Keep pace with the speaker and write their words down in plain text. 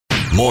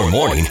More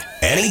morning,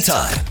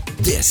 anytime.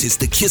 This is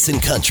the Kissin'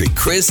 Country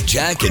Chris,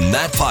 Jack, and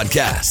Matt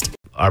podcast.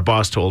 Our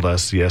boss told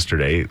us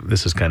yesterday,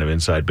 this is kind of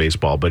inside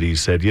baseball, but he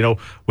said,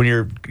 when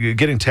you're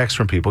getting texts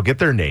from people, get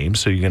their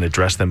names, so you're going to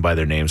address them by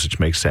their names, which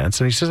makes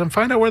sense. And he says, and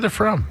find out where they're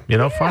from,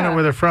 find out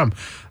where they're from.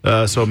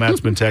 So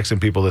Matt's been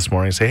texting people this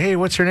morning, say, hey,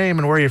 what's your name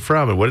and where are you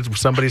from? And what did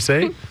somebody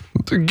say?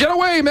 Get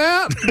away,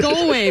 Matt. Go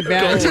away,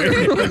 Matt.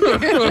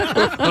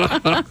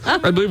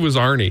 I believe it was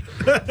Arnie.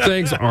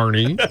 Thanks,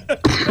 Arnie.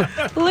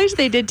 At least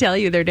they did tell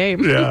you their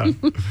name. Yeah.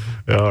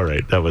 All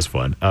right. That was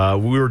fun.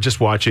 We were just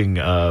watching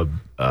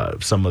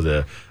some of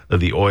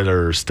the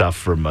Oiler stuff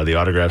from the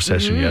autograph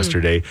session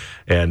yesterday.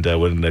 And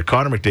when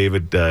Connor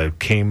McDavid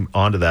came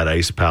onto that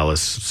Ice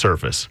Palace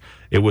surface,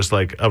 it was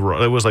like the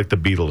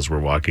Beatles were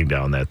walking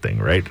down that thing,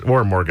 right?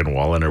 Or Morgan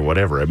Wallen or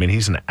whatever. I mean,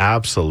 he's an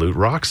absolute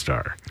rock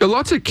star.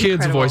 Lots of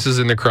kids' voices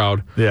in the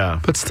crowd. Yeah.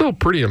 But still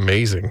pretty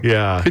amazing.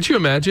 Yeah. Could you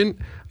imagine?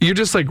 You're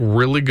just like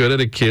really good at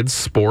a kid's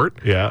sport.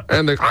 Yeah.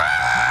 And they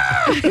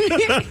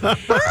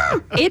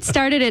It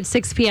started at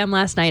 6 p.m.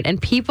 last night,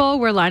 and people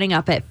were lining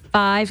up at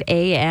 5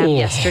 a.m.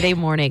 yesterday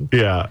morning.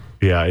 Yeah.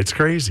 Yeah, it's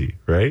crazy,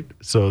 right?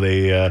 So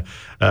they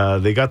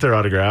got their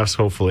autographs,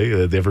 hopefully.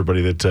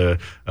 Everybody that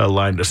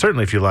lined,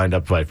 certainly if you lined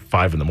up by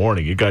 5 in the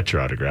morning, you got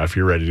your autograph,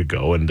 you're ready to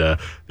go. And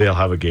they'll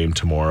have a game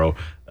tomorrow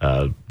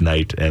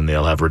night, and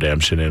they'll have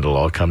redemption, and it'll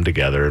all come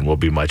together, and we'll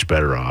be much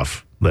better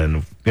off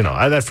than,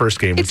 that first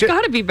game. It's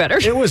got to be better.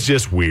 It was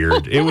just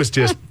weird. It was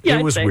just,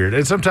 it was weird.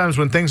 And sometimes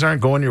when things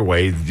aren't going your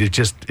way,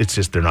 it's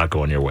just they're not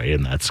going your way,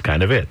 and that's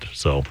kind of it.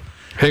 So,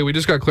 hey, we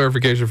just got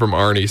clarification from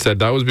Arnie. He said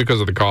that was because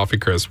of the coffee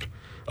crisp.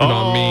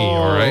 Not me,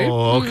 all right?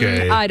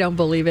 Okay. I don't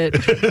believe it.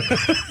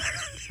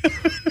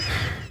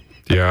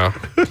 Yeah.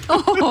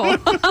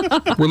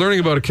 We're learning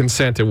about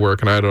consent at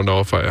work, and I don't know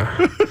if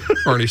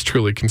Arnie's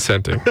truly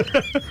consenting.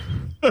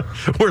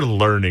 We're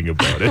learning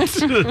about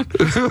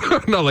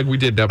it. Not like we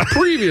didn't have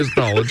previous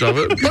knowledge of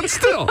it, but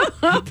still.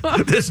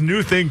 This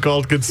new thing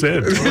called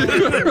consent.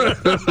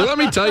 Let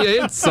me tell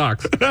you, it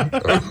sucks.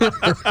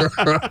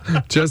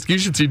 You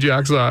should see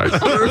Jack's eyes.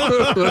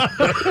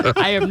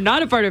 I am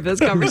not a part of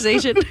this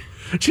conversation.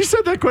 She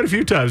said that quite a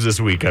few times this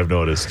week, I've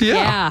noticed.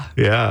 Yeah.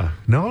 Yeah.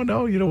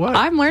 No, you know what?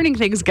 I'm learning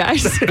things,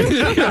 guys. She's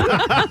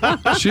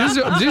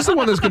the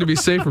one that's going to be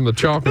safe from the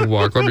chopping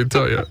block, let me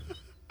tell you.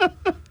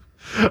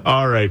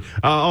 All right.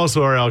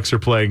 Also, our Elks are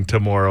playing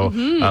tomorrow.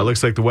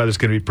 Looks like the weather's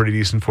going to be pretty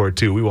decent for it,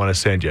 too. We want to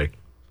send you.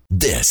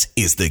 This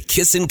is the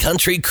Kissin'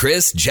 Country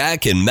Chris,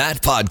 Jack, and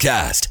Matt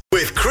podcast.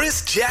 With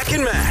Chris, Jack,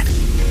 and Matt.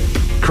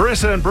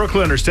 Carissa and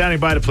Brooklyn are standing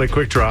by to play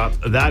Quick Draw.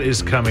 That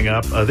is coming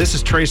up. This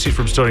is Tracy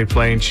from Stony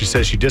Plain. She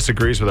says she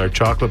disagrees with our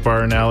chocolate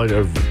bar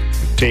analogy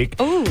take.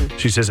 Oh.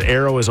 She says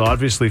Aero is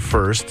obviously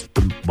first,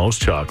 the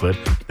most chocolate,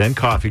 then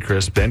Coffee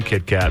Crisp, then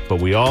Kit Kat, but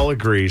we all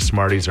agree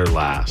Smarties are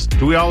last.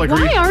 Do we all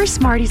agree? Why are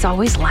Smarties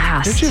always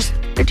last?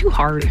 They're too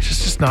hard. It's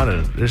just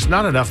there's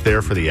not enough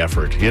there for the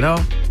effort,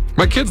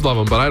 My kids love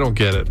them, but I don't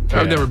get it.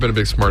 I've never been a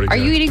big Smartie guy. Are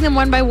you eating them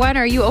one by one,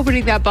 or are you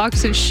opening that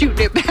box and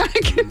shooting it back?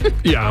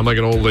 Yeah, I'm like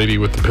an old lady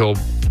with the pills.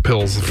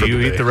 Do you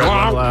eat the red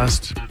one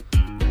last?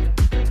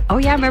 Oh,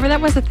 yeah, remember that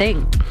was a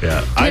thing.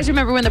 Yeah. Do you guys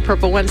remember when the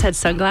purple ones had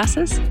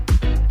sunglasses?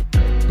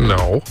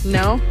 No.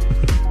 No?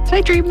 Did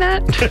I dream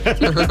that?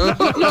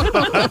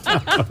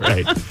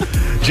 Right.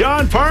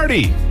 John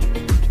Party.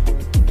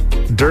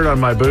 Dirt on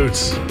my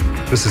boots.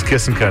 This is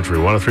Kissin' Country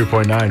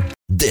 103.9.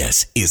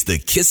 This is the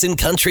Kissin'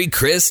 Country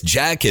Chris,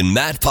 Jack, and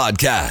Matt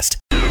podcast.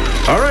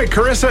 All right,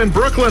 Carissa and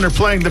Brooklyn are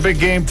playing the big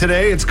game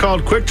today. It's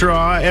called Quick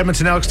Draw.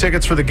 Edmonton Elks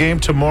tickets for the game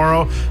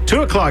tomorrow.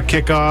 2 o'clock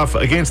kickoff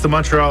against the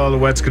Montreal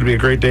Alouettes. Going to be a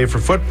great day for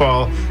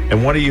football.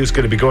 And one of you is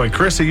going to be going.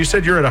 Carissa, you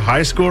said you're at a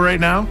high school right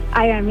now?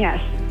 I am,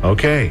 yes.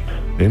 Okay.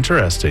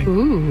 Interesting.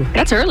 Ooh,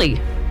 that's early.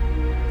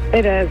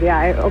 It is, yeah.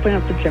 I open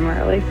up the gym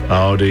early.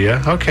 Oh, do you?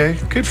 Okay.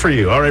 Good for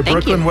you. All right, Thank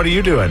Brooklyn, you. what are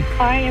you doing?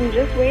 I am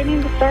just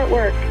waiting to start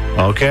work.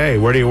 Okay.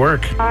 Where do you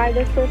work? I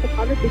work for a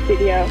photography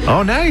studio.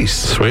 Oh, nice.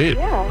 Sweet.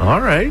 Yeah. All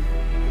right.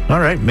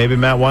 Maybe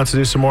Matt wants to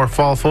do some more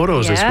fall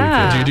photos this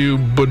Yeah. weekend. Do you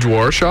do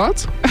boudoir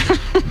shots?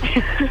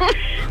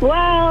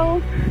 Well,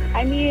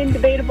 I mean,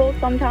 debatable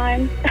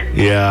sometimes.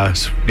 Yeah,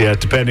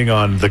 depending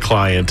on the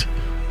client.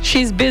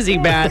 She's busy,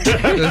 Matt.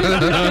 Hey,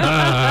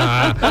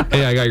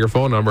 I got your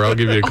phone number. I'll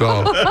give you a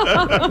call.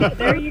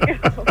 There you go.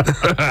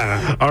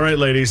 All right,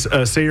 ladies,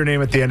 say your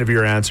name at the end of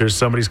your answers.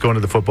 Somebody's going to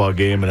the football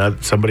game,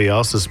 and somebody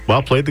else has,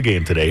 played the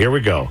game today. Here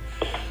we go.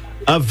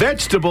 A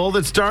vegetable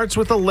that starts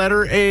with the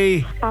letter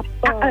A.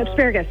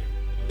 Asparagus.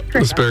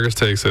 Asparagus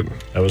takes it.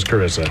 That was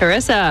Carissa.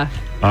 Carissa.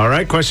 All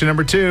right, question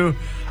number 2.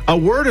 A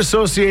word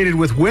associated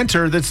with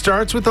winter that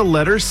starts with the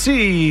letter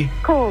C.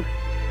 Cold.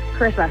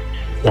 Carissa.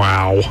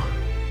 Wow.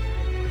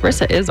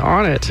 Carissa is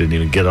on it. Didn't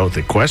even get out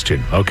the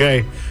question.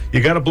 Okay.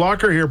 You got a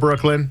blocker here,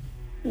 Brooklyn.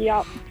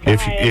 Yep.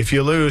 If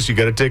you lose, you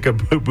got to take a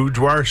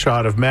boudoir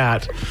shot of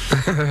Matt.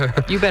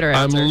 You better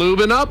answer. I'm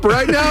lubing up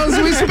right now as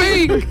we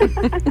speak.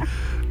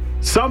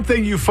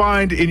 Something you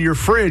find in your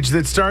fridge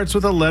that starts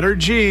with a letter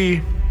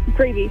G.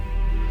 Gravy.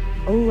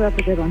 Oh, that's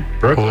a good one.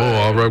 Oh,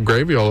 I'll rub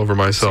gravy all over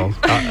myself.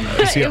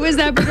 It was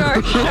that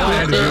Bernard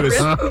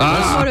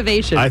show.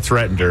 Motivation. I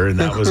threatened her, and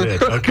that was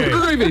it. Okay.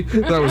 Gravy.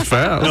 That was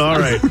fast. All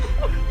right.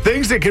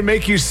 Things that can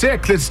make you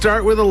sick that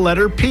start with a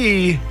letter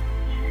P.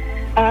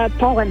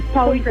 Pollen.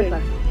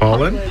 Krista.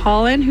 Pollen?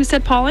 Pollen? Who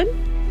said pollen?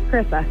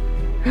 Krista.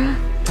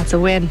 That's a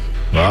win.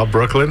 Well,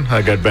 Brooklyn,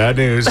 I got bad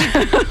news.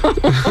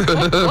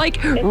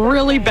 Like,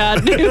 really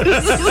bad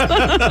news.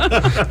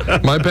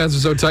 My pants are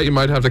so tight you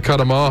might have to cut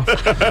them off.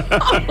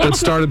 That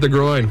started the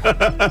groin.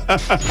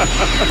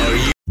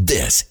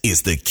 This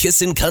is the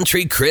Kissin'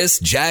 Country Chris,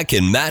 Jack,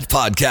 and Matt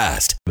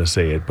podcast. I'm going to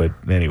say it, but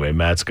anyway,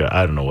 Matt's got,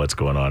 I don't know what's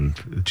going on.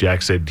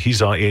 Jack said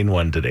he's in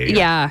one today.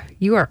 Yeah,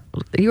 you are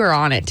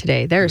on it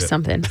today. There's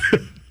something.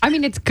 I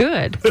mean, it's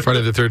good,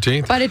 Friday the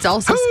 13th. but it's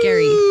also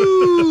scary.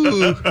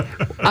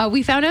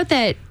 We found out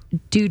that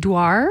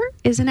doudoir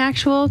is an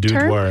actual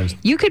Doudoir. term.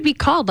 You could be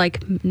called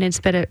like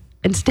instead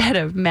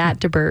of Matt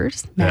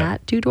DeBurs,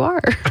 Matt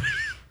Doudoir.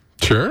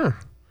 Sure.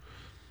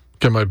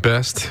 Get my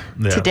best.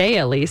 Yeah. Today,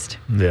 at least.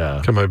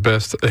 Yeah. Get my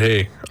best.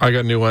 Hey, I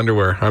got new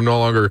underwear. I'm no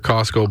longer a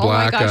Costco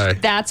black oh my gosh, guy.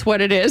 that's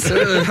what it is.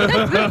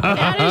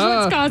 That is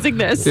what's causing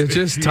this. It's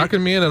just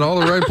tucking me in all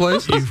the right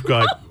places. He's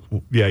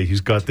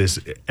got this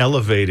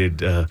elevated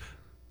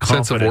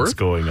Sense of confidence worth?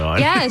 going on.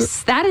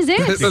 Yes, that is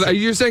it.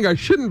 You're saying I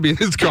shouldn't be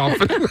this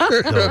confident?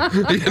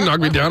 You can knock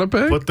me down a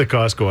peg? Put the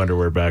Costco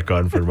underwear back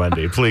on for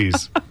Monday,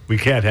 please. We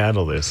can't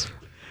handle this.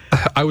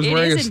 I was It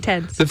wearing is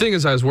intense. The thing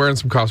is, I was wearing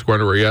some Costco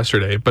underwear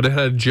yesterday, but it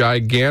had a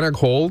gigantic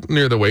hole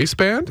near the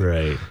waistband.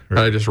 Right. And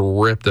I just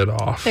ripped it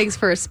off. Thanks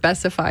for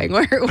specifying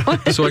where it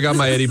was. So I got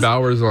my Eddie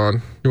Bowers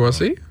on. You want to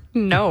see?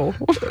 No.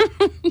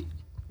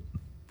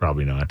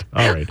 Probably not.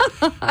 All right.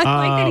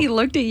 I like that he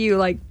looked at you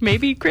like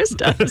maybe Chris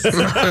does.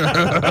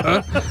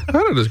 I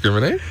don't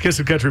discriminate.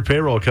 Kissin' Country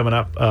payroll coming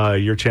up.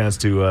 Your chance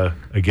to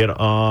get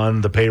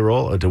on the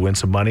payroll to win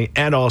some money,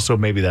 and also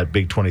maybe that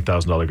big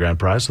 $20,000 grand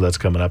prize. So that's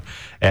coming up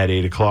at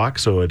 8 o'clock.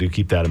 So do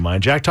keep that in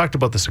mind. Jack talked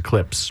about this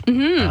eclipse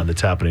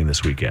that's happening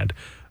this weekend.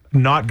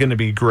 Not going to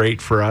be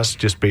great for us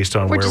just based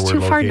on where just we're too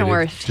located. far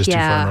north. Just too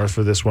far north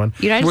for this one.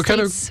 United What kind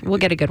States will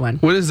get a good one.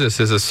 What is this?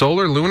 Is it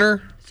solar,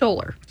 lunar?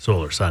 Solar.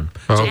 Solar sun.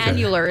 Okay.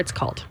 Annular, it's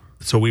called.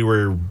 So we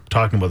were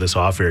talking about this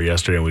off air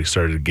yesterday, and we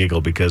started to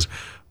giggle because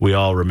we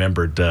all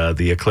remembered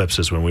the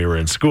eclipses when we were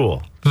in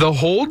school. The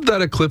hold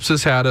that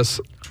eclipses had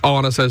us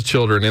on us as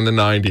children in the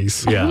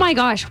 90s. Yeah. Oh my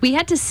gosh, we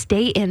had to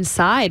stay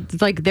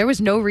inside. Like there was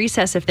no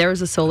recess if there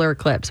was a solar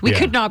eclipse. We Yeah.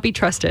 could not be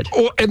trusted.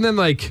 Oh, and then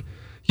like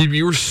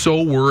you were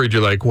so worried.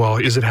 You're like, well,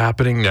 is it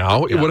happening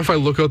now? What if I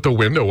look out the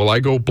window? Will I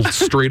go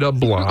straight up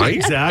blind?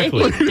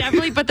 Exactly.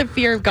 Definitely put the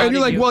fear of God And you're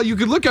in like, you. well, you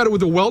could look at it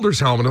with a welder's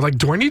helmet. I'm like,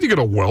 do I need to get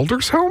a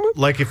welder's helmet?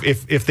 Like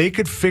if they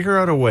could figure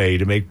out a way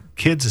to make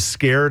kids as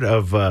scared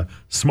of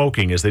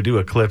smoking as they do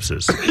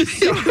eclipses.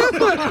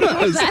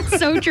 That's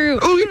so true.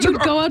 Oh, You'd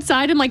go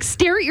outside and like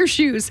stare at your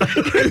shoes.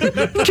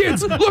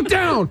 Kids, look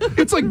down.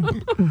 It's like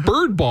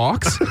Bird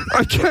Box.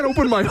 I can't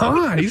open my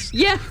eyes.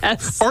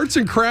 Yes. Arts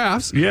and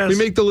crafts. Yes. We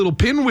make the little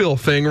pinwheel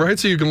thing, right?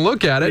 So you can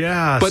look at it.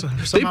 Yeah, But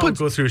somehow they put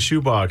go through a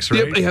shoebox,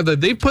 right?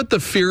 they put the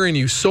fear in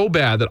you so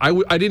bad that I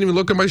didn't even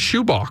look at my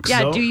shoebox.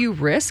 Yeah, So- do you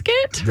risk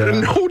it?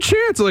 No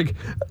chance. Like,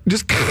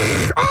 just,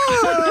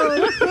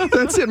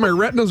 that's it. My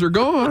retinas are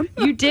gone.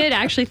 You did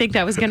actually think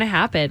that was going to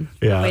happen.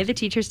 Yeah. The way the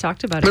teachers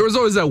talked about There it. was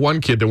always that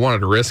one kid that wanted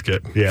to risk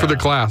it Yeah. for the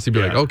class. He'd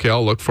be like, Yeah. okay,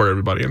 I'll look for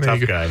everybody. And then Tough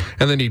he'd, guy.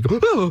 And then he'd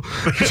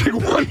take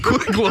one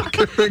quick look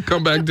and then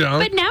come back down.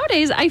 But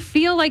nowadays, I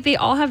feel like they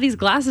all have these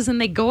glasses and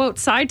they go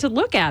outside to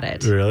look at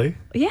it. Really?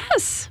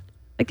 Yes.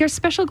 Like there's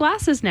special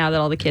glasses now that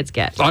all the kids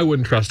get. I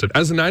wouldn't trust it.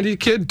 As a 90s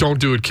kid, don't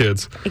do it,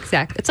 kids.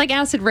 Exactly. It's like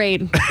acid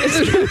rain.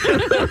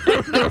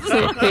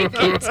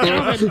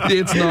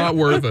 It's not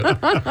worth it.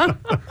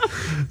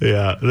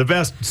 Yeah. The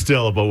best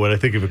still about what I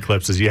think of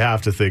eclipses, you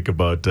have to think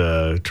about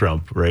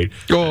Trump, right?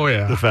 Oh, The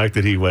yeah. fact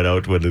that he went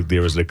out when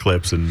there was an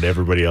eclipse and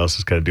everybody else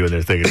is kind of doing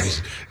their thing.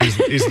 And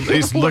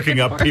he's looking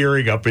up,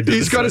 peering up into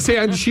He's the got sun. his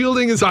hand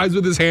shielding his eyes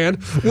with his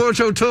hand. Watch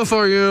how tough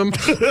I am.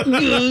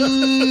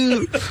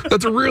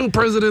 That's a real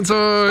president's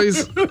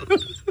eyes.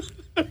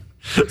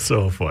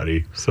 So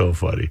funny. So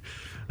funny.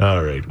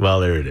 All right. Well,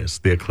 there it is.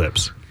 The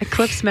eclipse.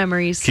 Eclipse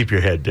memories. Keep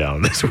your head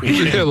down this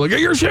weekend. Yeah, look at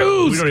your We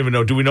shoes. don't even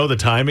know. Do we know the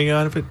timing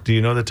on it? Do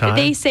you know the time?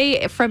 They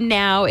say from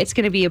now it's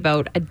going to be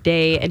about a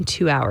day and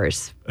 2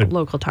 hours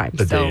local time.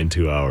 A day and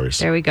 2 hours.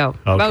 There we go.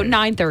 About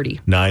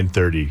 9:30.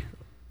 9:30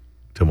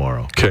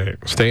 tomorrow. Okay,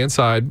 stay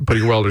inside. Put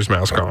your welder's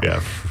mask on.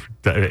 Yeah.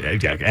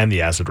 And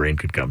the acid rain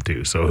could come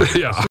too. So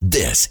Yeah.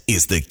 This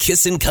is the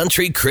Kissin'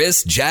 Country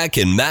Chris, Jack,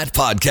 and Matt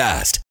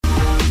podcast.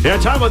 yeah,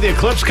 talk about the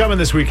eclipse coming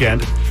this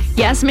weekend.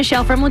 Yes,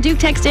 Michelle from Leduc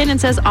texted in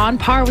and says on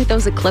par with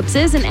those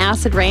eclipses and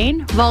acid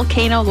rain,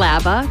 volcano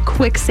lava,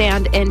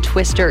 quicksand, and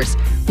twisters.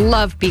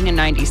 Love being a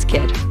 90s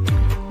kid.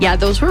 Yeah,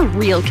 those were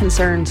real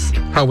concerns.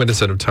 How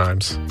innocent of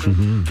times.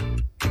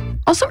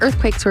 Also,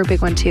 earthquakes were a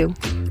big one, too.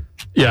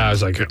 Yeah, I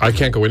was like, I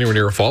can't go anywhere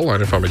near a fault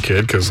line if I'm a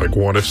kid because, like,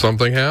 what if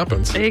something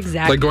happens?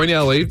 Exactly. Like going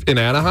to LA in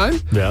Anaheim,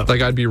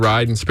 like I'd be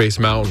riding Space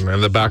Mountain,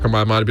 and the back of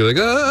my mind would be like,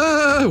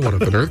 what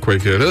if an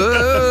earthquake hit?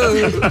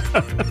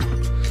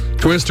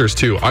 Twisters,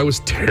 too. I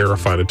was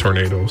terrified of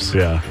tornadoes.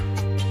 Yeah.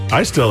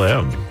 I still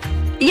am.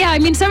 Yeah, I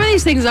mean, some of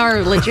these things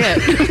are legit.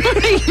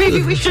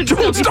 Maybe we should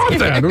Don't stop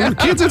that.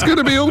 Kids, it's going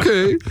to be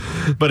okay.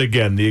 But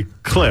again, the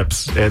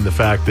eclipse and the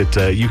fact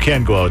that you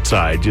can go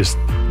outside, just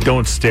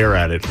don't stare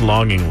at it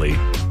longingly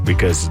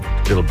because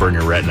it'll burn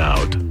your retina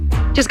out.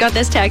 Just got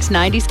this text,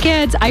 90s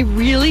kids. I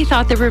really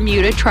thought the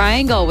Bermuda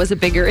Triangle was a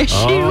bigger issue.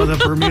 Oh, the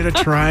Bermuda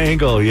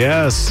Triangle,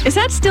 yes. Is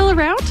that still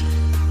around?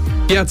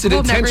 Yeah, it's an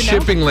intense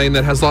shipping lane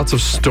that has lots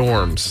of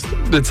storms.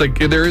 It's like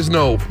there is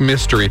no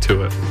mystery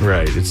to it.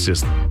 Right, it's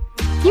just...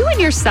 You and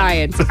your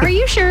science. Are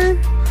you sure?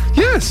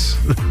 Yes.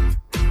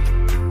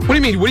 What do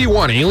you mean? What do you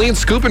want? Aliens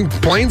scooping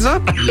planes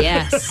up?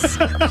 Yes.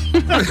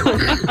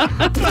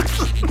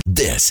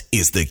 This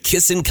is the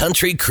Kissin'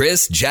 Country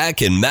Chris,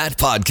 Jack, and Matt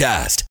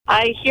podcast.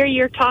 I hear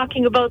you're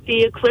talking about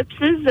the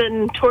eclipses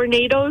and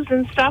tornadoes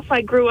and stuff.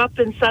 I grew up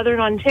in southern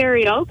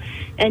Ontario,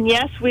 and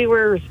yes, we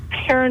were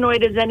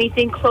paranoid as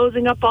anything,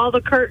 closing up all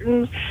the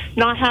curtains,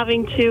 not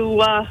having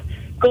to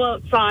go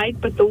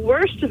outside. But the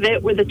worst of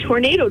it were the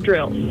tornado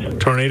drills.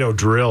 Tornado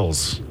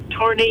drills.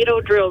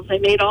 Tornado drills. They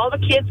made all the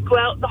kids go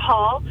out in the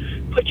hall,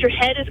 put your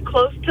head as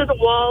close to the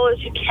wall as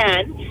you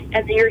can,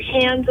 and your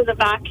hands in the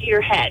back of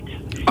your head.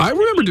 I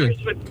remember doing...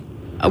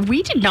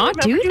 We did not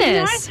do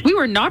this. We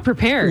were not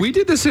prepared. We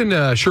did this in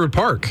Sherwood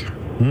Park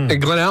in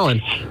Glen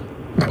Allen.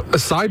 A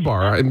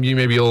sidebar, and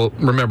maybe you'll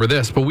remember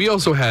this, but we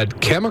also had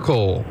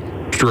chemical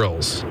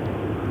drills.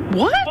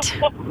 What?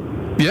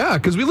 Yeah,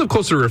 because we live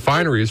closer to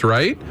refineries,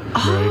 right?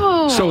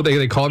 Oh. So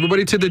they call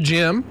everybody to the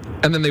gym,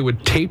 and then they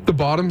would tape the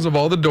bottoms of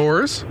all the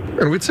doors,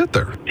 and we'd sit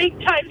there. Big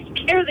time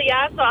scare the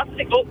ass off.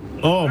 They go,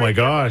 oh, my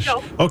gosh.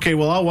 Okay,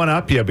 well, I'll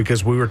one-up you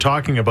because we were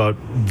talking about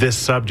this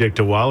subject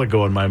a while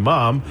ago, and my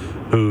mom,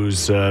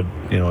 who's, in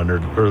her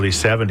early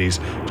 70s,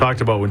 talked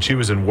about when she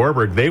was in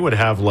Warburg, they would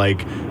have,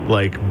 like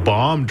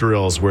bomb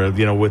drills where,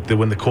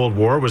 when the Cold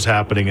War was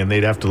happening, and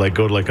they'd have to,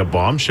 go to, a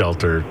bomb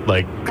shelter.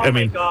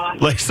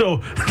 So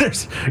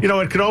there's,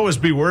 it could always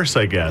be worse,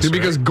 I guess.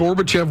 Because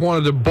Gorbachev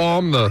wanted to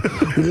bomb the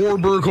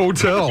Warburg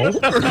Hotel.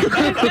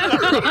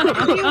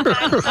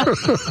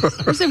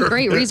 There's some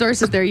great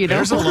resources there,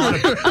 There's a lot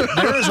of,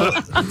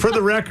 for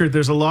the record,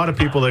 there's a lot of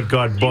people that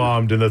got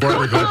bombed in the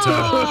Warburg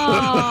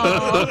Hotel.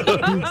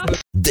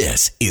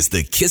 This is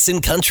the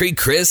Kissin' Country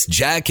Chris,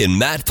 Jack, and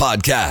Matt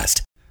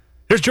podcast.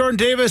 Here's Jordan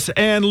Davis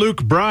and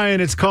Luke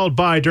Bryan. It's called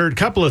Buy Dirt.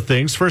 Couple of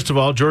things. First of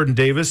all, Jordan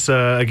Davis,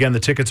 again, the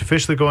tickets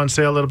officially go on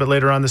sale a little bit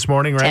later on this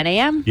morning, right? 10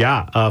 a.m.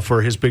 Yeah,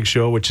 for his big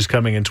show, which is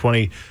coming in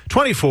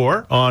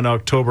 2024 on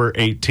October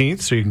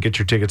 18th. So you can get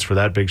your tickets for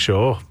that big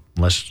show,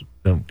 unless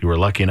you were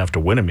lucky enough to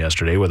win them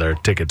yesterday with our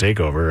ticket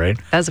takeover, right?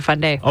 That was a fun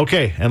day.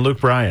 Okay, and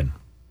Luke Bryan.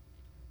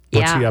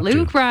 What's he up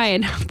Luke to?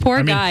 Bryan,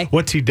 poor guy.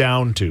 What's he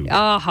down to?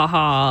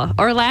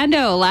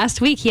 Orlando,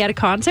 last week he had a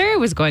concert. It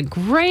was going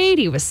great.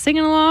 He was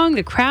singing along.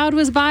 The crowd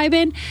was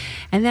vibing.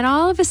 And then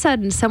all of a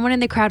sudden, someone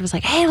in the crowd was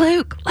like, hey,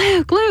 Luke.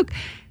 He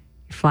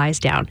flies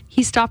down.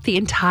 He stopped the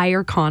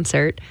entire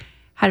concert,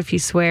 had a few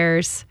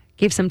swears,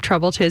 gave some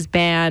trouble to his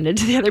band and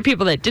to the other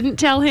people that didn't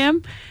tell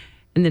him,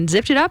 and then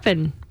zipped it up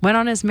and went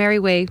on his merry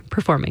way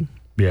performing.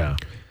 Yeah.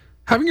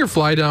 Having your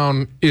fly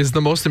down is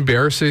the most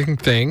embarrassing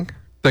thing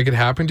that could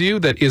happen to you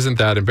that isn't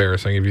that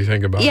embarrassing if you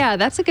think about it. Yeah,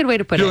 that's a good way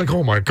to put You're it. like,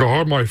 oh my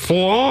God, my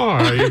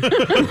fly.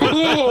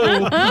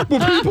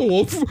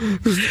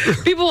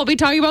 People will be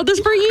talking about this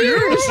for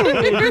years.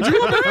 Could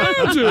you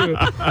imagine?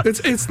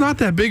 It's not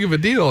that big of a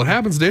deal. It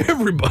happens to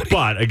everybody.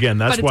 But again,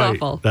 that's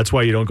awful. That's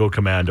why you don't go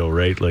commando,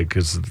 right?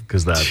 Because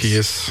that's...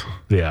 Jeez.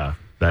 Yeah.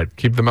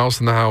 Keep the mouse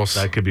in the house.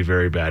 That could be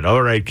very bad.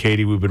 All right,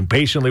 Katie, we've been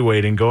patiently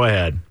waiting. Go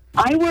ahead.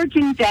 I work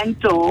in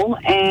dental,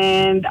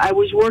 and I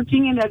was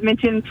working in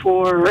Edmonton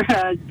for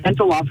a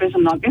dental office,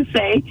 I'm not going to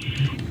say,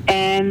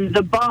 and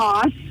the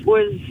boss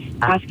was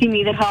asking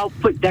me to help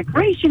put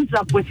decorations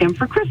up with him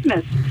for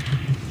Christmas.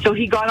 So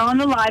he got on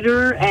the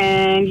ladder,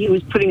 and he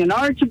was putting an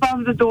arch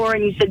above the door,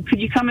 and he said,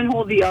 could you come and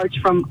hold the arch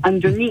from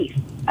underneath?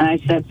 And I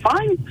said,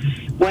 fine.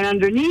 Went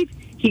underneath.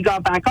 He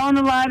got back on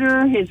the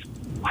ladder. His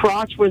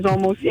crotch was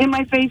almost in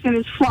my face, and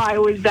his fly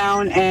was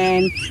down,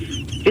 and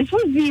this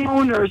was the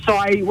owner, so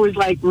I was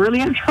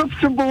really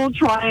uncomfortable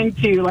trying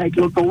to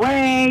look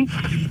away,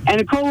 and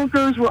the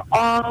coworkers were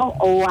all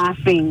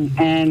laughing,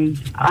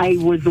 and I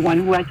was the one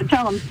who had to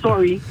tell them,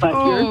 sorry, but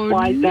your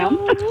fly's down.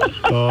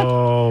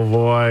 Oh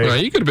boy. Well,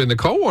 you could have been the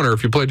co-owner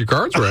if you played your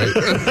cards right.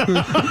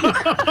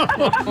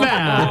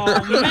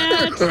 Matt.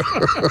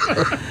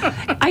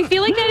 I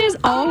feel like that is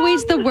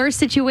always the worst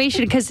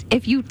situation, because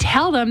if you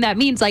tell them, that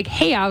means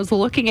hey, I was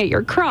looking at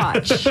your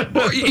crotch.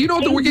 Well,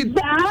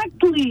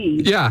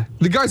 Exactly. Yeah,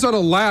 the guy's on a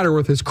ladder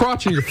with his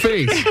crotch in your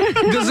face.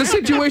 Does the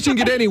situation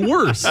get any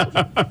worse?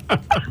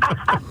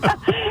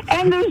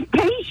 And there's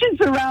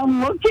patients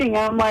around looking.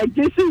 I'm like,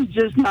 this is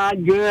just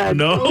not good.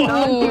 No.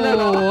 Not good at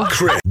all.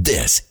 Chris,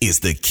 This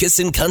is the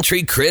Kissin'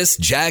 Country Chris,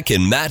 Jack,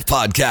 and Matt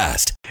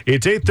podcast.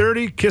 It's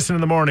 8:30, Kissing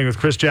in the Morning with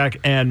Chris, Jack,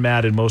 and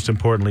Matt, and most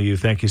importantly, you.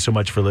 Thank you so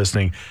much for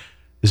listening.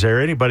 Is there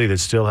anybody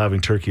that's still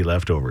having turkey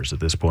leftovers at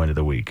this point of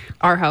the week?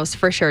 Our house,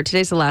 for sure.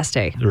 Today's the last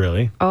day.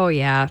 Really? Oh,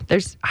 yeah.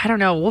 I don't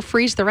know. We'll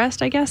freeze the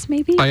rest, I guess,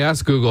 maybe. I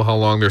asked Google how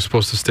long they're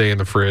supposed to stay in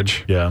the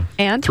fridge. Yeah.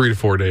 And 3 to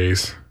 4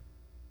 days.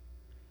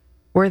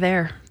 we're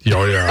there.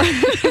 Oh, yeah.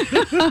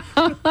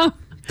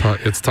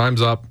 It's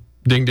time's up.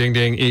 Ding, ding,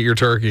 ding. Eat your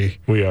turkey.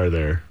 We are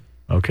there.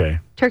 Okay.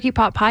 Turkey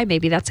pot pie,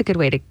 maybe. That's a good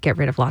way to get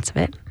rid of lots of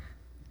it.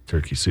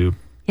 Turkey soup.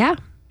 Yeah.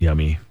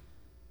 Yummy.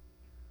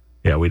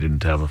 Yeah, we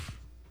didn't have a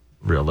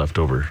real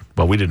leftover.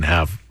 Well, we didn't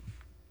have,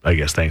 I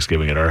guess,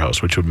 Thanksgiving at our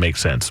house, which would make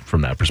sense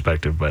from that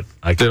perspective. But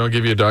They don't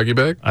give you a doggy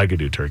bag? I could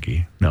do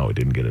turkey. No, we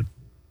didn't get a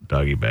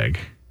doggy bag.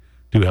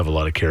 Do have a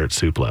lot of carrot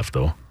soup left,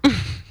 though.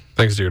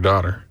 Thanks to your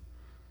daughter.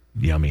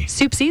 Yummy.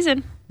 Soup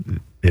season.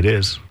 It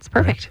is. It's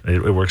perfect. Right?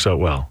 It works out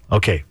well.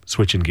 Okay,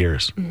 switching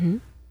gears. Mm-hmm.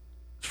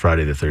 It's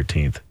Friday the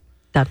 13th.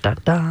 Dun, dun,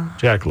 dun.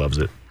 Jack loves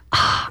it.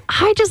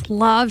 I just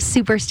love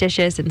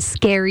superstitious and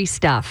scary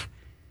stuff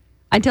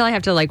until I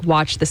have to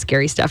watch the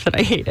scary stuff and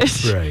I hate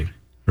it.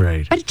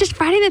 Right. But it's just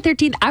Friday the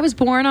 13th. I was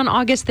born on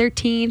August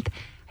 13th.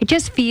 I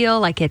just feel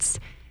like it's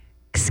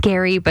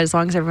scary, but as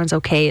long as everyone's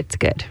okay, it's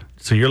good.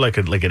 So you're like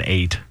an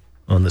 8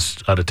 on this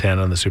out of 10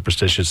 on the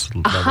superstitious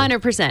level?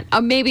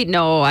 100%. Maybe,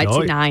 no, I'd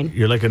say 9.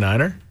 You're like a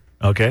 9er?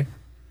 Okay.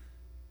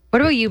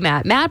 What about you,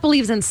 Matt? Matt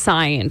believes in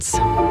science.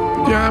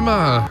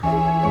 Yeah,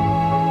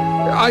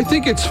 I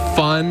think it's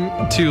fun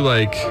to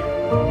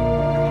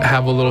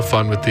have a little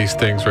fun with these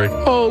things, right?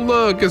 Oh,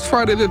 look, it's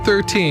Friday the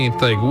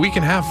 13th. We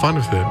can have fun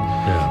with it.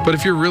 Yeah. But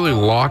if you're really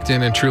locked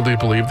in and truly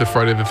believe that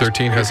Friday the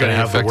 13th has any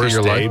effect on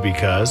your life,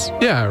 because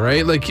yeah,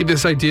 right.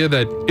 This idea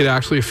that it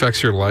actually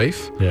affects your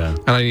life. Yeah.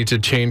 And I need to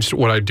change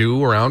what I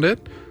do around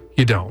it.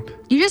 You don't.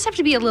 You just have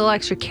to be a little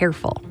extra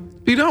careful.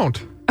 You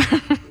don't.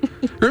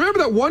 Remember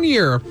that one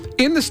year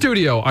in the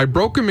studio, I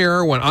broke a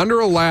mirror, went under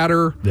a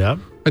ladder. Yeah.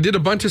 I did a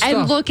bunch of stuff.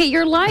 And look at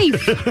your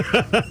life.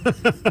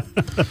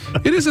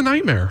 It is a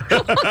nightmare.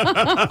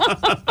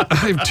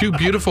 I have 2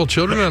 beautiful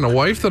children and a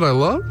wife that I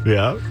love.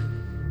 Yeah.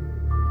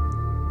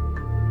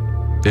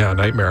 Yeah,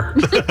 nightmare.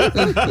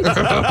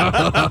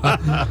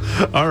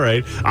 All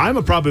right.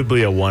 I'm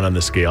probably a 1 on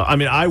the scale. I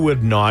mean, I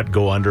would not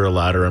go under a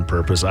ladder on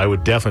purpose. I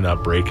would definitely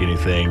not break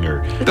anything.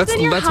 That's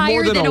you're more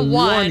higher than than a a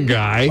 1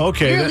 guy.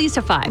 Okay. You're at least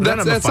a 5. Then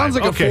I'm a That sounds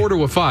 5. like Okay. a 4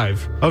 to a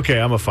 5. Okay,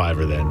 I'm a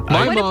 5er then.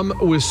 My mom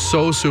was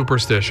so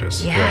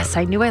superstitious. Yes,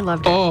 I knew I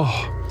loved it. Oh,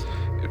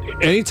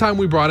 anytime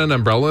we brought an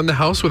umbrella in the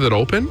house with it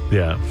open,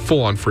 Yeah.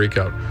 full on freak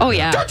out. Oh,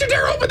 yeah. Don't you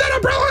dare open that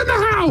umbrella in the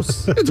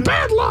house. It's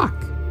bad luck.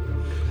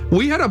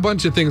 We had a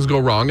bunch of things go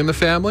wrong in the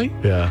family.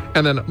 Yeah.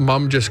 And then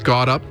mom just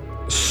got up,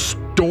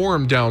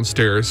 stormed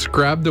downstairs,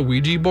 grabbed the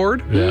Ouija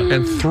board,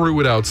 and threw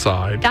it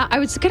outside. I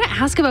was going to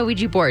ask about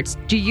Ouija boards.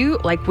 Do you,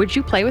 would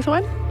you play with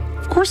one?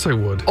 Of course I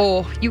would.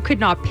 Oh, you could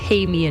not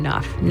pay me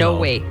enough. No No.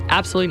 way.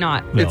 Absolutely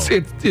not. No. It's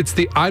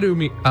the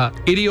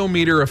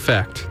idiometer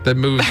effect that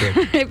moves it.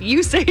 If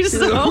you say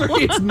so.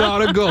 It's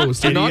not a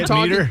ghost. You're not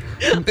talking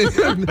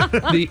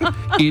the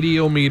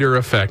idiometer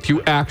effect.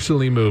 You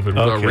actually move it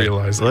without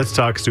realizing. Let's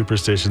talk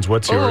superstitions.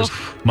 What's yours?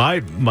 My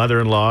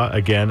mother-in-law,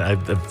 again,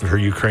 her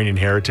Ukrainian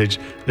heritage,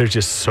 there's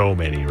just so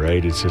many,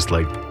 right? It's just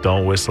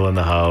don't whistle in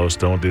the house,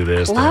 don't do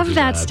this, Love don't do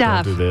that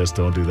stuff. Don't do this,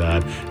 don't do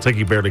that. It's like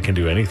you barely can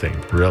do anything,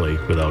 really,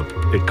 without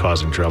it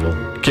causing trouble.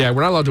 Yeah,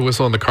 we're not allowed to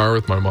whistle in the car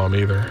with my mom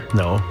either.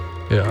 No.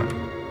 Yeah.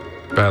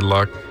 Bad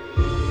luck.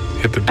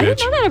 Hit the I didn't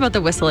bitch. know that about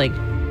the whistling.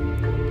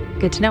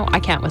 Good to know. I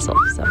can't whistle,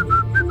 so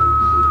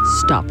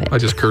stop it. I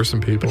just curse some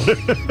people.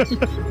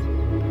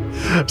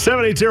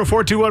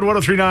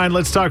 780-421-1039.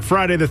 Let's talk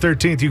Friday the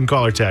 13th. You can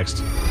call or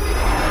text.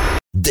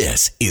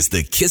 This is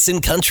the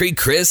Kissin' Country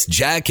Chris,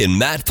 Jack, and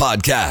Matt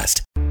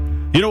podcast.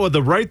 You know what?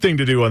 The right thing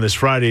to do on this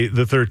Friday,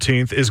 the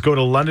 13th, is go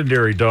to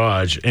Londonderry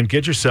Dodge and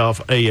get yourself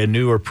a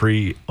new or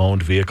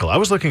pre-owned vehicle. I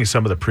was looking at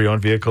some of the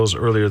pre-owned vehicles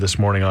earlier this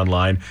morning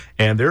online,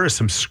 and there are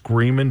some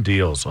screaming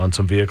deals on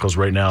some vehicles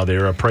right now.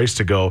 They're a price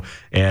to go,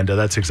 and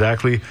that's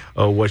exactly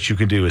what you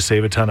can do is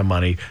save a ton of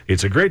money.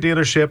 It's a great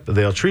dealership.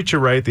 They'll treat you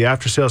right. The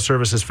after-sale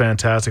service is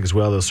fantastic as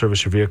well. They'll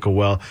service your vehicle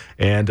well,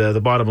 and the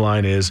bottom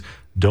line is,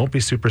 don't be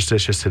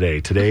superstitious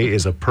today. Today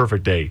is a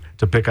perfect day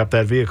to pick up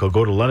that vehicle.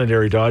 Go to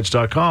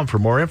LondonDairyDodge.com for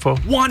more info.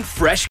 One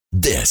fresh.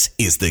 This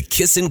is the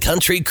Kissin'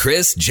 Country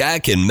Chris,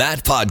 Jack, and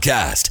Matt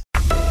podcast.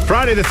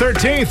 Friday the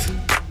 13th.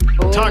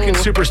 Talking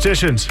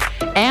superstitions.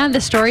 And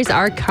the stories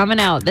are coming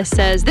out. This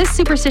says this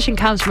superstition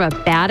comes from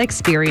a bad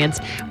experience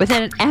with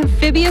an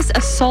amphibious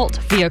assault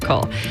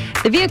vehicle.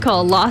 The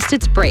vehicle lost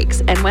its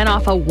brakes and went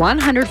off a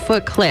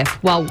 100-foot cliff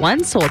while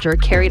one soldier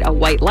carried a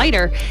white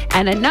lighter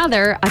and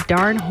another a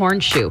darn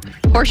horseshoe.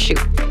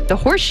 The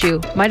horseshoe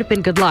might have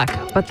been good luck,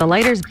 but the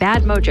lighter's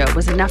bad mojo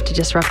was enough to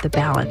disrupt the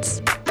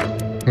balance.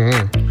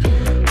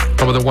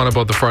 How about the one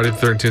about the Friday the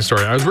 13th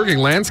story? I was working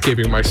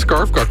landscaping. My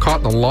scarf got caught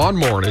in the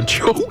lawnmower and it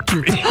choked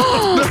me.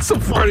 That's some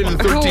Friday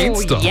the 13th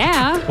stuff.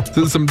 Yeah.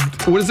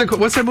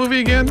 What's that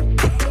movie again?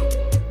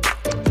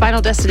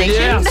 Final Destination.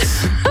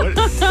 Yes.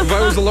 If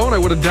I was alone, I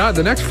would have died.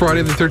 The next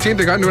Friday, the 13th,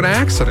 I got into an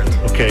accident.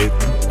 Okay,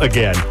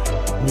 again,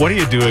 what are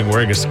you doing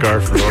wearing a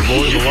scarf or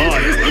mowing the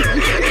lawn?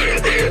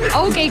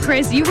 Okay,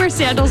 Chris, you wear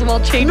sandals while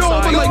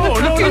chainsawing. No.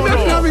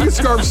 Having a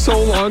scarf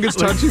so long it's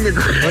touching the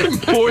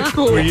ground.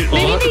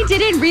 Maybe they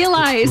didn't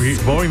realize. Were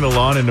you mowing the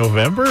lawn in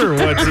November or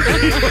what?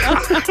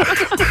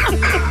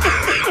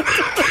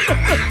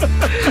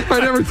 I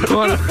never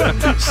thought of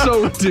that.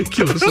 So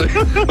ridiculous. I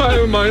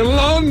have my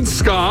lawn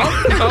scarf.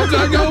 I'll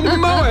go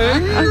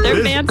mowing.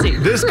 They're fancy.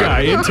 This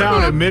guy in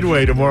town at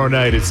Midway tomorrow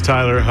night. It's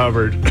Tyler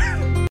Hubbard.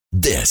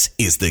 This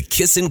is the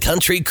Kissin'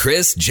 Country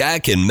Chris,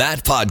 Jack, and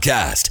Matt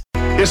podcast.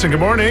 Yes, and good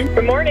morning.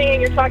 Good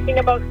morning. You're talking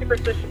about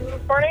superstitions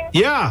this morning?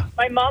 Yeah.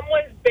 My mom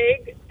was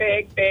big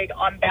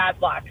on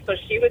bad luck. So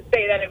she would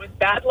say that it was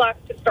bad luck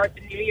to start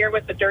the new year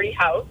with a dirty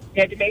house.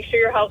 You had to make sure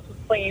your house was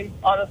clean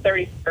on the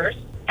 31st.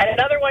 And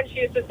another one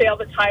she used to say all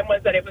the time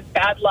was that it was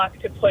bad luck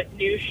to put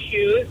new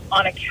shoes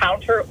on a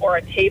counter or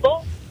a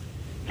table.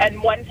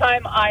 And one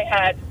time I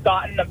had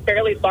gotten a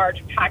fairly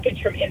large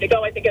package from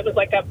Indigo. I think it was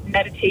like a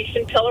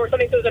meditation pillow or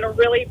something. So it was in a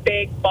really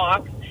big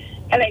box.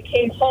 And I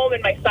came home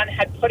and my son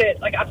had put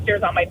it like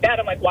upstairs on my bed.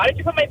 I'm like, why did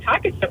you put my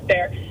package up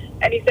there?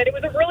 And he said, it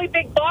was a really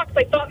big box.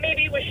 I thought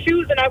maybe it was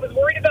shoes and I was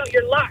worried about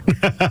your luck.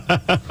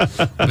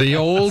 The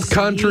old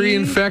country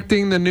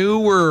infecting the new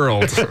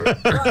world.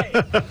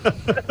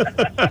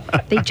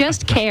 They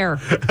just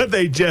care.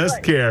 They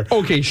just care.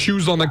 Okay,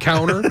 shoes on the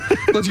counter.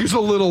 Let's use a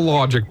little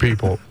logic,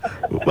 people.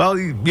 Well,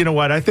 you know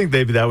what? I think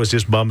maybe that was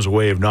just Mom's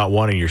way of not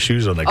wanting your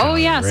shoes on the counter. Oh,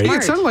 yeah, right?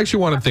 smart. It sounded like she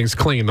wanted things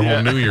clean the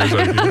whole New Year's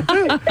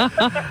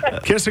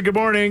idea. Kissin', good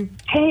morning.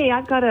 Hey,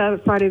 I've got a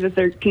Friday the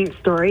 13th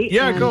story.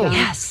 Yeah, and, go.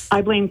 Yes.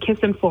 I blame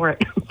Kissin' for it.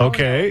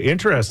 Okay,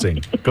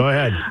 interesting. Go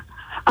ahead.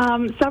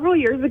 Several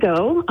years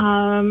ago,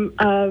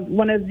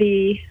 one of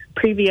the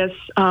previous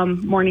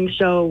morning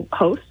show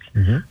hosts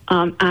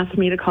asked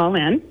me to call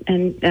in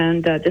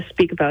and just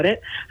speak about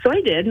it. So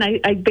I did,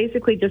 and I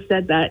basically just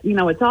said that,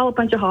 it's all a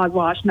bunch of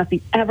hogwash.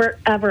 Nothing ever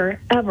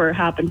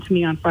happened to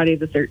me on Friday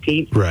the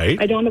 13th.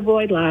 Right. I don't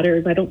avoid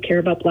ladders. I don't care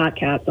about black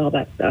cats, all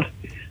that stuff.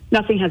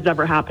 Nothing has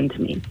ever happened to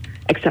me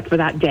except for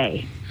that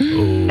day.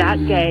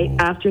 That day,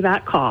 after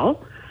that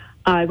call,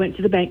 I went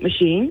to the bank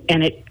machine,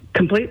 and it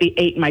completely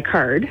ate my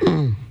card.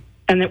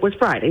 And it was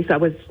Friday, so I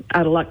was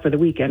out of luck for the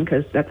weekend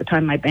because at the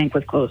time my bank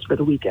was closed for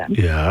the weekend.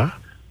 Yeah.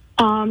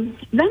 Then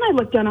I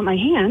looked down at my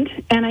hand,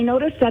 and I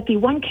noticed that the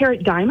 1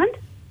 carat diamond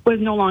was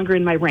no longer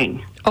in my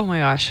ring. Oh, my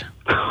gosh.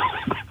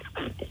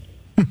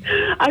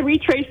 I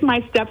retraced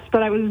my steps,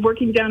 but I was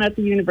working down at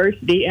the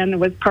university, and it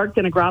was parked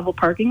in a gravel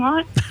parking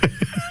lot.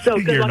 So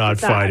good You're luck not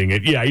with that. finding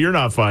it. Yeah, you're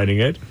not finding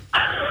it.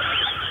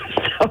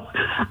 So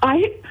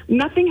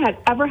nothing had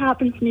ever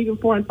happened to me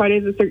before on Friday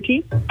the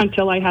 13th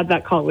until I had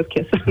that call with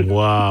Kissin'.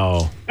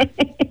 Wow.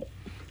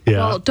 Yeah.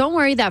 Well, don't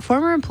worry. That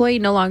former employee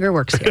no longer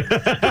works here.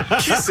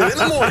 Kissin' in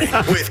the morning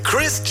with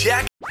Chris,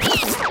 Jack.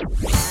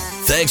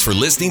 Thanks for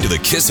listening to the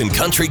Kissin'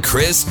 Country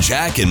Chris,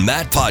 Jack, and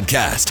Matt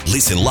podcast.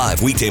 Listen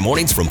live weekday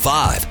mornings from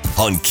 5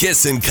 on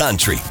Kissin'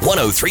 Country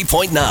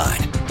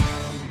 103.9.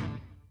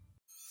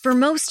 For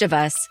most of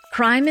us,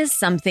 crime is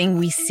something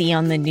we see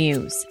on the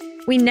news.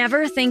 We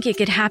never think it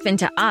could happen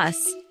to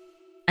us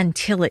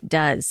until it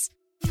does.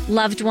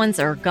 Loved ones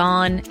are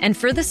gone, and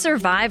for the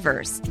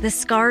survivors, the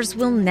scars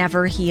will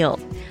never heal.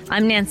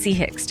 I'm Nancy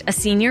Hixt, a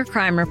senior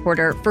crime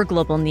reporter for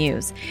Global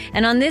News.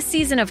 And on this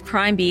season of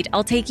Crime Beat,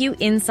 I'll take you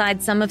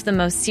inside some of the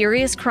most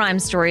serious crime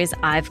stories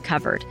I've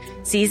covered.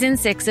 Season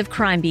 6 of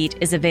Crime Beat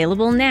is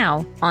available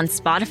now on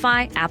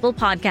Spotify, Apple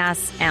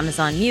Podcasts,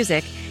 Amazon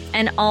Music,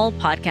 and all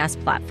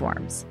podcast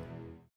platforms.